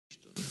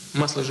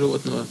масла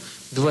животного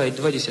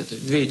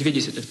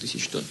 2,2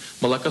 тысяч тонн,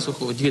 молока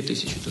сухого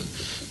 2000 тонн.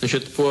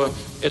 Значит,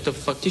 это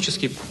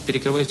фактически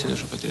перекрывает все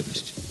наши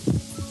потребности.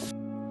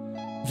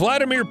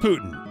 Vladimir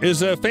Putin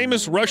is a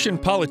famous Russian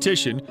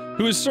politician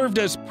who has served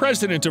as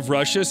president of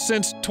Russia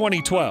since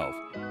 2012.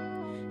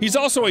 He's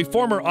also a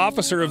former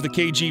officer of the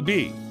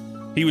KGB.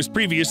 He was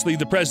previously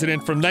the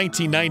president from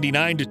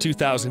 1999 to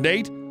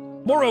 2008.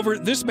 Moreover,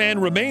 this man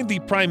remained the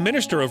prime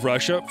minister of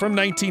Russia from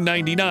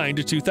 1999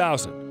 to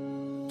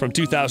 2000. From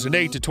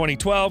 2008 to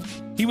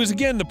 2012, he was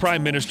again the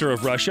prime minister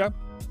of Russia.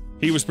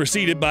 He was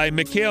preceded by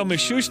Mikhail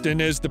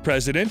Mishustin as the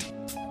president.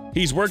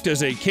 He's worked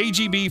as a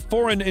KGB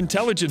foreign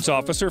intelligence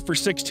officer for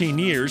 16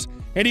 years,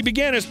 and he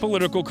began his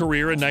political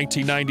career in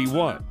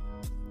 1991.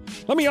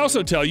 Let me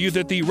also tell you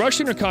that the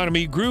Russian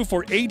economy grew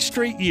for 8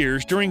 straight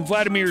years during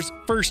Vladimir's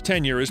first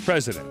tenure as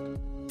president.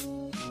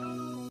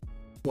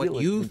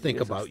 What you think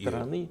about you,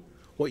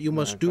 what you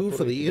must do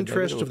for the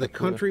interest of the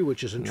country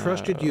which has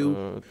entrusted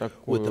you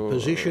with the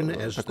position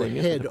as the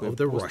head of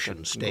the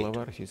Russian state.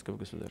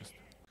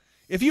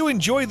 If you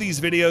enjoy these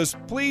videos,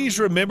 please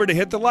remember to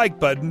hit the like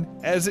button,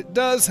 as it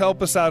does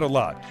help us out a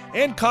lot.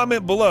 And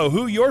comment below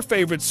who your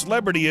favorite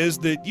celebrity is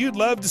that you'd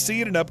love to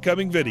see in an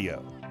upcoming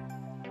video.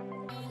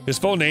 His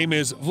full name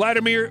is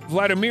Vladimir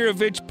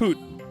Vladimirovich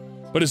Putin,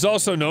 but is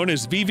also known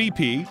as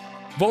VVP,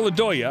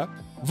 Volodoya,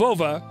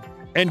 Vova,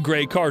 and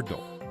Grey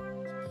Cardinal.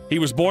 He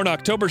was born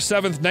October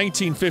 7,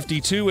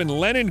 1952 in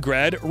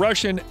Leningrad,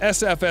 Russian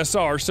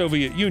SFSR,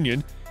 Soviet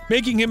Union,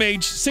 making him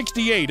age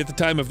 68 at the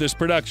time of this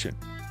production.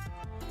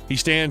 He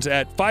stands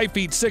at 5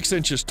 feet 6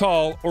 inches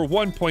tall, or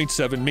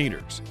 1.7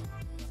 meters.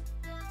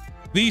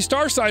 The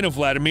star sign of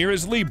Vladimir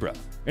is Libra,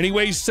 and he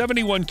weighs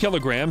 71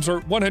 kilograms,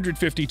 or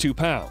 152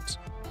 pounds.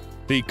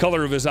 The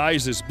color of his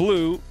eyes is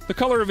blue, the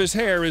color of his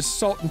hair is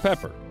salt and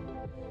pepper.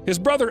 His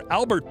brother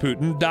Albert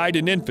Putin died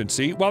in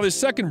infancy, while his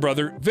second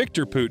brother,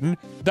 Victor Putin,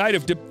 died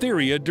of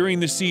diphtheria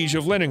during the siege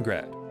of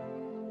Leningrad.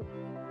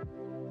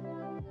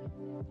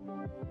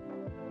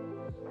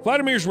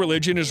 Vladimir's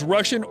religion is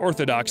Russian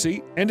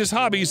Orthodoxy, and his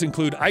hobbies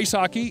include ice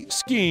hockey,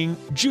 skiing,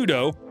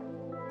 judo,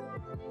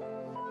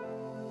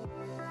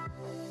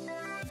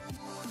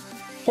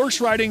 horse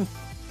riding,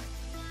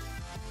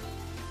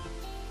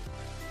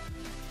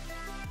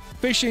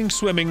 fishing,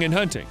 swimming, and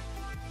hunting.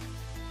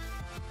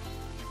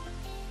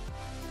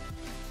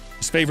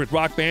 His favorite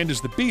rock band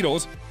is the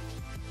Beatles,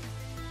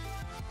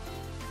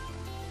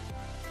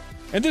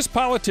 and this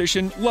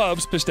politician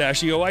loves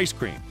pistachio ice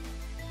cream.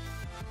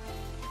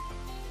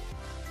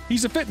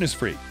 He's a fitness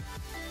freak.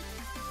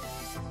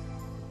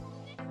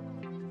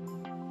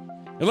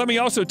 And let me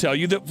also tell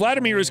you that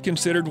Vladimir is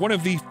considered one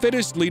of the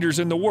fittest leaders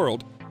in the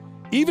world.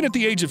 Even at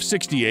the age of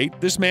 68,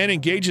 this man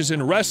engages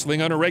in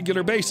wrestling on a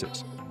regular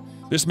basis.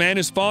 This man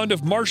is fond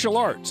of martial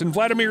arts, and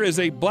Vladimir is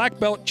a black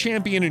belt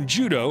champion in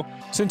judo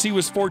since he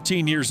was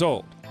 14 years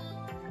old.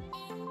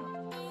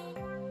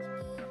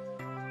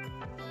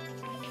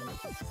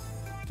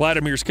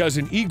 Vladimir's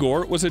cousin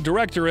Igor was a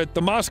director at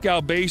the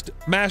Moscow-based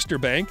Master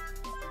Bank.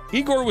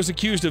 Igor was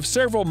accused of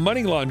several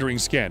money laundering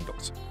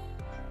scandals.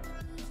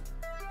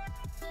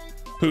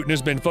 Putin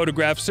has been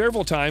photographed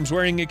several times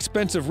wearing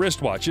expensive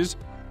wristwatches.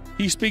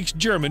 He speaks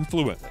German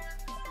fluently.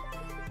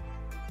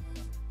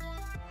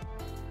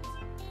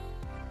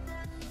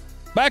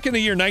 Back in the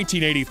year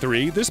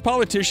 1983, this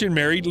politician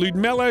married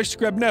Lyudmila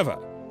Shkrebneva.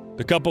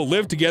 The couple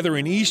lived together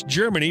in East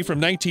Germany from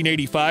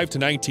 1985 to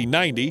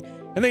 1990,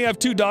 and they have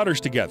 2 daughters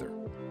together.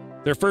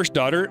 Their first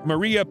daughter,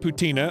 Maria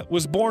Putina,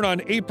 was born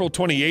on April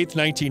 28,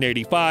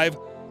 1985.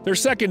 Their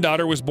second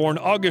daughter was born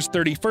August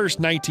 31,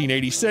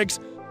 1986,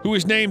 who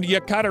was named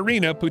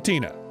Yekaterina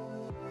Putina.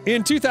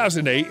 In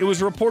 2008, it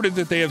was reported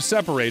that they have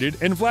separated,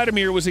 and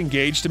Vladimir was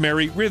engaged to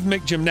marry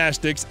rhythmic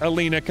gymnastics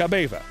Alina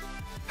Kabeva.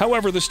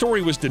 However, the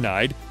story was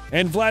denied,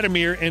 and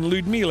Vladimir and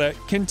Lyudmila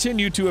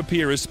continue to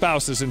appear as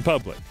spouses in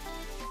public.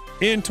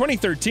 In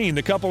 2013,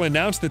 the couple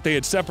announced that they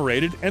had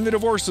separated, and the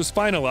divorce was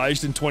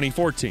finalized in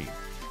 2014.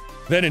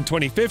 Then in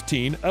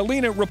 2015,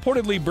 Alina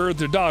reportedly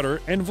birthed a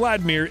daughter, and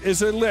Vladimir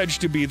is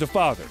alleged to be the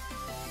father.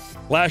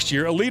 Last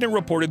year, Alina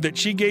reported that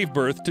she gave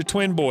birth to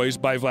twin boys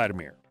by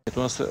Vladimir. У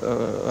нас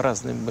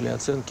разные были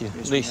оценки,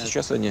 да и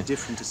сейчас они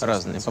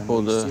разные по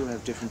поводу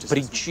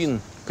причин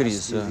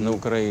кризиса на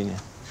Украине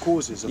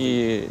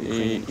и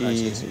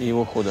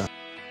его хода.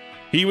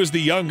 He was the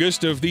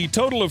youngest of the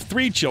total of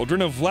 3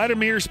 children of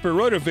Vladimir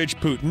Spirodovich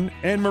Putin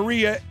and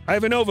Maria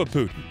Ivanova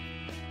Putin.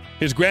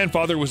 His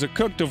grandfather was a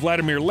cook to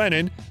Vladimir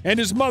Lenin, and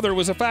his mother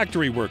was a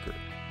factory worker.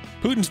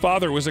 Putin's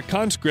father was a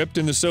conscript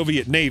in the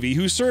Soviet Navy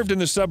who served in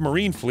the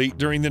submarine fleet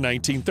during the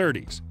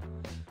 1930s.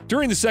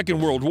 During the Second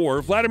World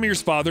War,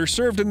 Vladimir's father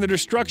served in the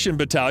destruction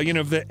battalion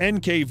of the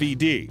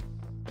NKVD.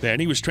 Then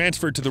he was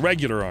transferred to the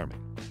regular army.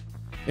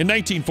 In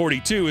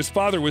 1942, his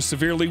father was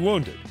severely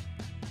wounded.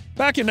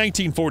 Back in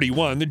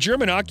 1941, the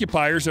German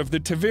occupiers of the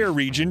Tver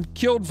region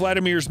killed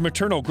Vladimir's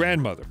maternal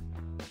grandmother.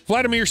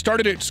 Vladimir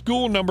started at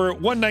school number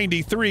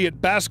 193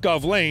 at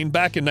Baskov Lane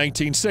back in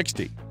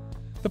 1960.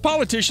 The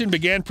politician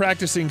began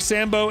practicing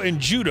sambo and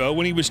judo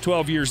when he was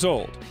 12 years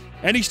old.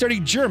 and he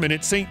studied German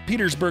at St.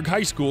 Petersburg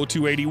High School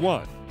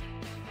 281.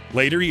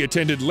 Later, he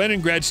attended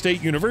Leningrad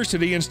State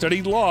University and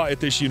studied law at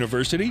this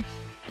university.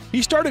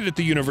 He started at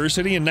the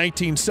university in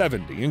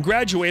 1970 and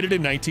graduated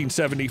in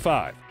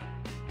 1975.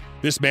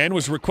 This man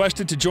was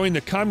requested to join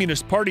the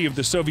Communist Party of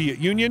the Soviet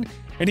Union,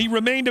 and he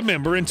remained a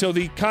member until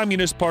the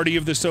Communist Party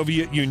of the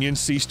Soviet Union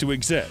ceased to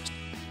exist.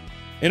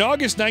 In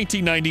August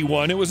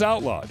 1991, it was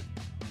outlawed.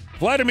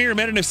 Vladimir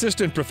met an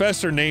assistant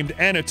professor named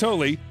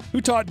Anatoly who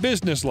taught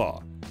business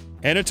law.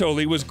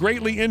 Anatoly was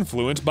greatly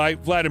influenced by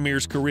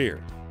Vladimir's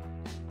career.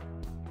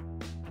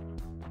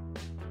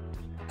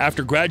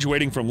 After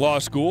graduating from law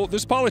school,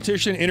 this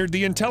politician entered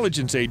the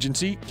intelligence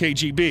agency,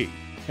 KGB,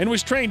 and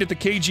was trained at the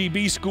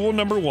KGB School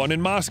No. 1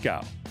 in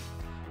Moscow.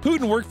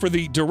 Putin worked for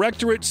the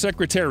Directorate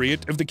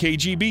Secretariat of the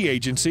KGB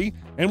agency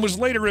and was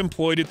later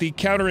employed at the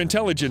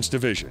Counterintelligence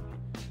Division.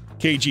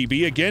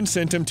 KGB again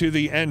sent him to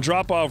the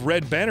Andropov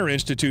Red Banner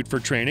Institute for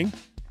training.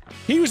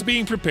 He was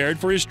being prepared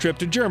for his trip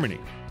to Germany.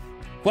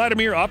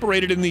 Vladimir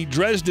operated in the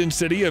Dresden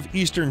city of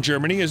eastern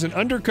Germany as an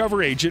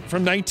undercover agent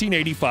from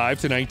 1985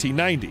 to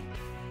 1990.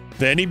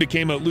 Then he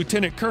became a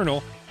lieutenant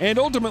colonel and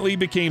ultimately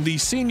became the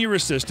senior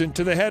assistant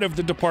to the head of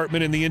the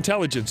department in the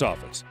intelligence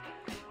office.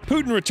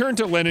 Putin returned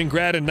to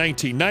Leningrad in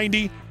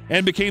 1990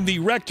 and became the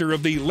rector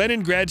of the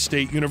Leningrad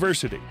State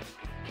University.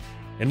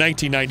 In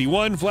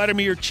 1991,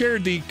 Vladimir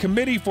chaired the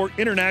Committee for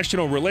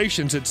International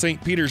Relations at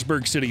St.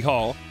 Petersburg City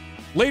Hall.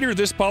 Later,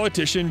 this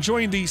politician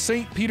joined the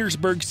St.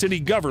 Petersburg city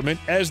government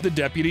as the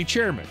deputy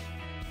chairman.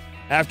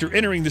 After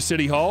entering the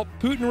city hall,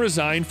 Putin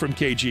resigned from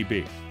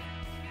KGB.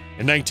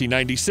 In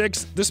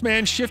 1996, this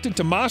man shifted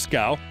to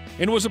Moscow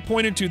and was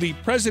appointed to the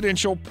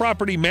Presidential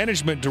Property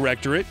Management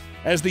Directorate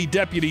as the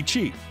deputy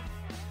chief.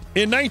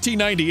 In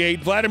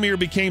 1998, Vladimir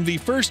became the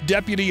first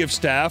deputy of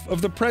staff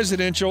of the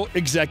Presidential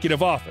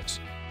Executive Office.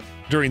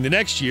 During the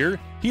next year,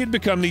 he had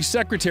become the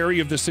secretary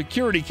of the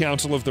Security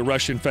Council of the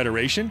Russian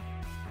Federation.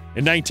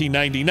 In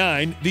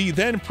 1999, the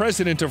then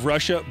president of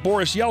Russia,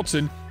 Boris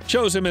Yeltsin,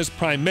 chose him as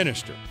prime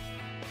minister.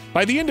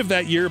 By the end of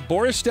that year,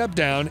 Boris stepped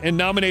down and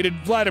nominated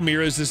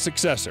Vladimir as his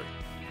successor.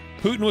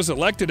 Putin was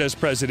elected as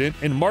president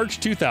in March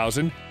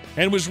 2000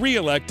 and was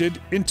re-elected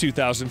in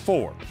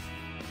 2004.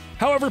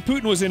 However,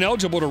 Putin was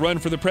ineligible to run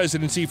for the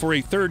presidency for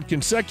a third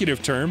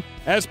consecutive term,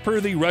 as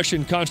per the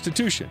Russian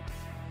constitution.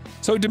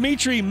 So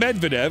Dmitry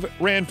Medvedev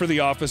ran for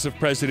the office of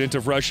president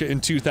of Russia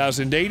in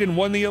 2008 and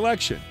won the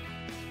election.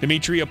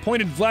 Dmitry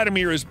appointed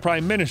Vladimir as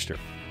prime minister.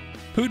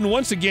 Putin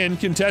once again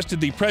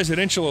contested the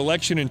presidential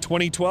election in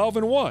 2012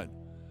 and won.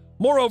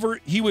 Moreover,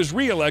 he was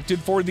re-elected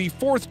for the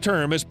fourth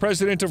term as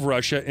president of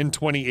Russia in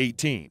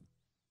 2018.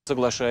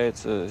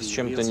 Соглашается, с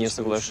чем-то не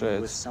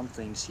соглашается.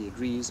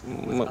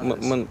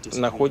 Мы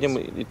находим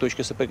и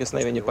точки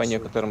соприкосновения по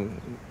некоторым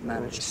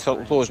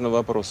сложным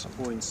вопросам.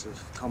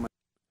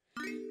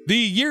 The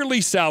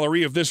yearly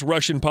salary of this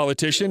Russian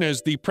politician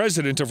as the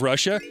president of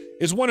Russia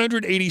is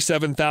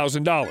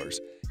 $187,000,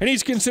 and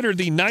he's considered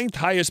the ninth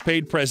highest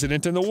paid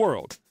president in the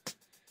world.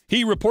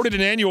 He reported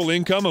an annual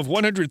income of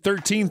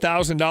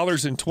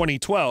 $113,000 in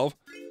 2012.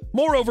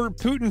 Moreover,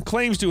 Putin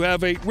claims to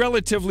have a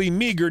relatively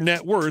meager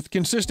net worth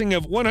consisting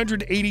of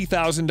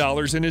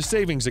 $180,000 in his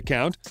savings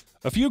account,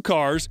 a few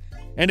cars,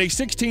 and a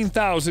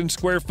 16,000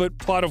 square foot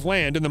plot of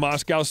land in the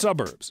Moscow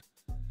suburbs.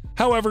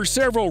 However,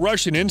 several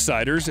Russian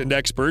insiders and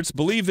experts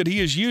believe that he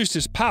has used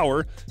his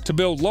power to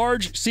build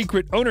large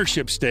secret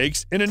ownership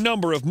stakes in a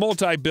number of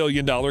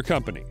multi-billion-dollar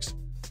companies.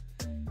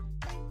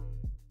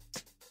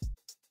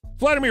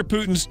 Vladimir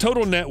Putin's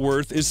total net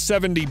worth is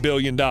 $70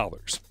 billion.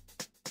 The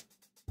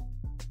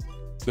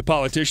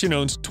politician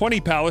owns 20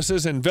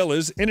 palaces and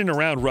villas in and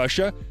around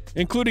Russia,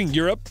 including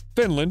Europe,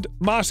 Finland,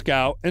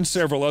 Moscow, and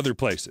several other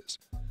places.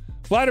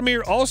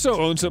 Vladimir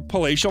also owns a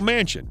palatial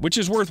mansion, which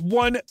is worth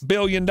 $1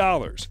 billion.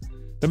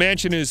 The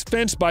mansion is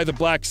fenced by the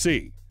Black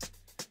Sea.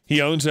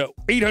 He owns a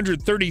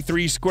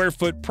 833 square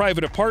foot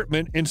private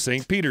apartment in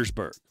St.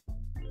 Petersburg.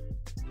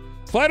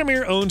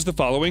 Vladimir owns the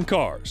following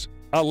cars: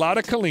 a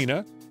Lada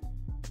Kalina,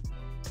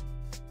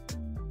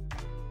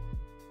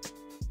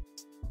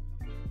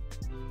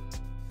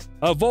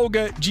 a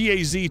Volga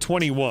GAZ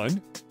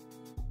 21,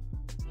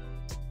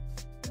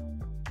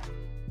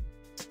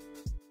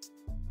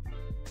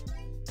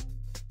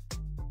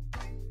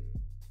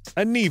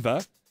 a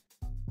Niva,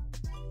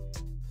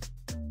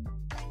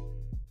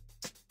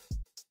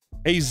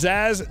 a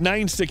Zaz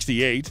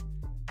 968,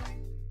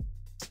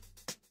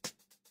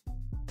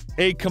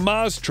 a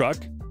Kamaz truck,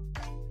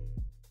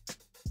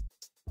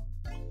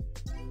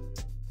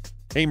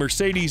 a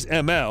Mercedes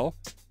ML,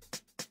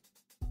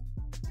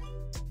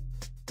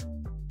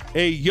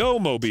 a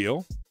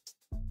Yo-Mobile,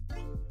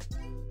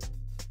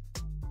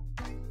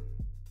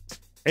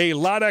 a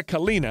Lada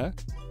Kalina,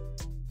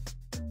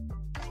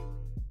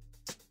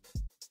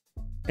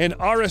 an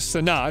Aris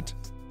Sanat,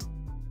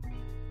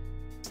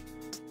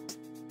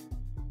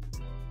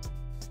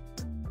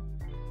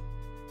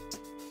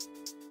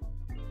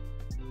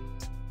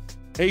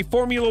 a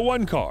Formula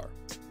One car.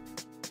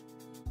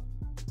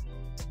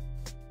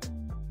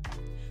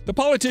 The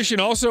politician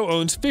also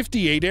owns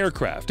 58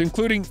 aircraft,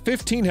 including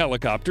 15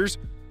 helicopters.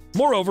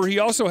 Moreover, he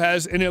also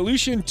has an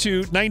Ilyushin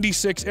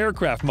Tu-96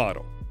 aircraft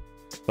model.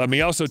 Let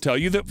me also tell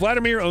you that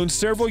Vladimir owns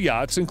several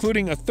yachts,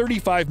 including a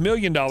 $35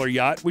 million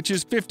yacht, which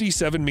is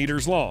 57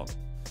 meters long.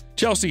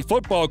 Chelsea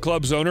Football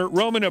Club's owner,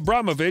 Roman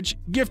Abramovich,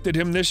 gifted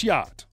him this yacht.